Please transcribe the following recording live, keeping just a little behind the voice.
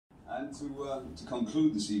And to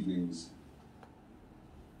conclude this evening's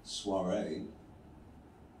soiree,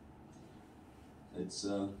 it's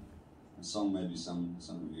a song maybe some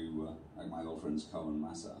of you, like my old friends Cohen and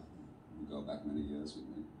Massa, who go back many years with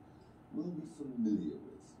me, will be familiar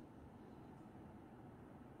with.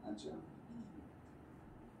 Adja.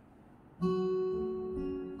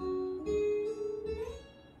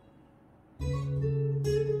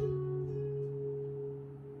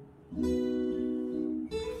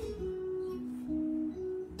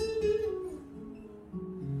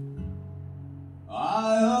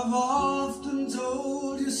 I have often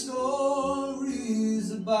told you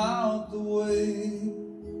stories about the way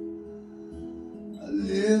I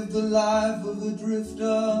lived the life of a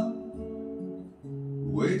drifter,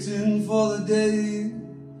 waiting for the day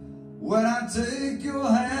when I take your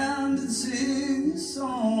hand and sing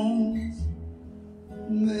songs.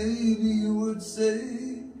 Maybe you would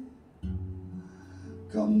say,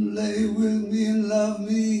 come lay with me and love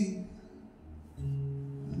me,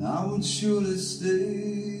 and I would surely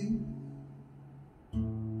stay.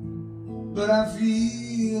 But I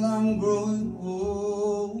feel I'm growing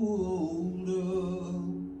older,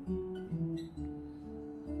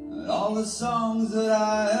 and all the songs that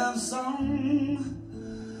I have sung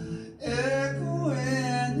echo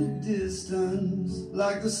in the distance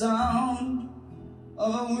like the sound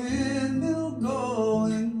of a windmill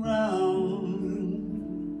going round.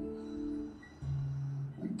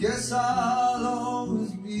 I guess I'll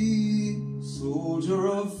always be a soldier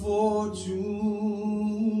of fortune.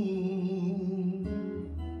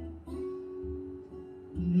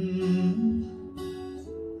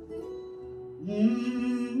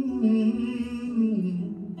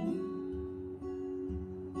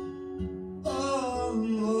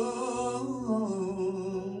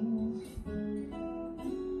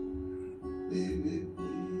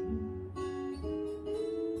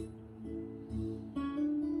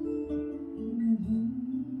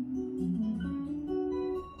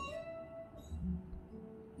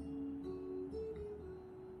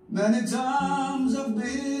 Many times I've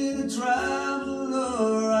been a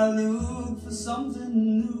traveler, I look for something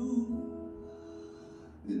new.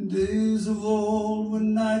 In days of old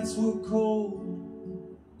when nights were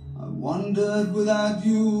cold, I wandered without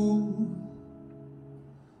you.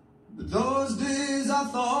 But those days I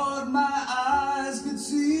thought my eyes could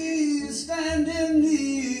see you standing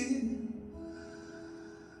near.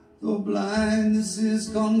 Though blindness is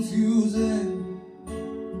confusing,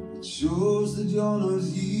 it shows that you're not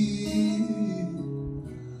here.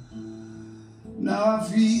 Now I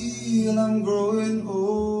feel I'm growing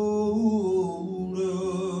older,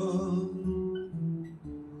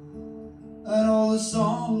 and all the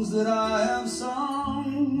songs that I have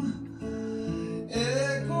sung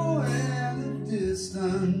echo in the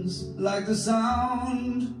distance like the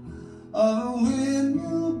sound of a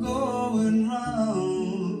windmill going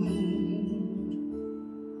round.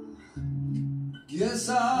 Guess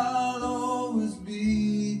I'll always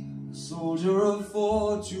be a soldier of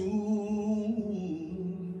fortune.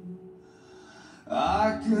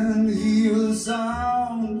 I can hear the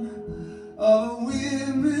sound of a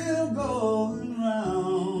windmill going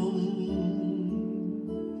round.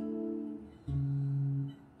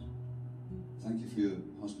 Thank you for your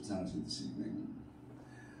hospitality this evening.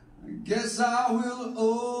 I guess I will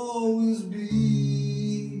always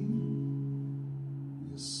be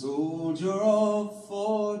a soldier of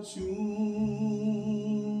fortune.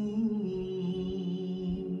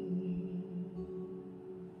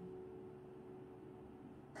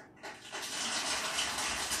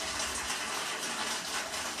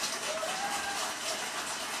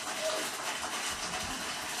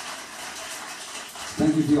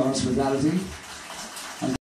 Thank you for your hospitality.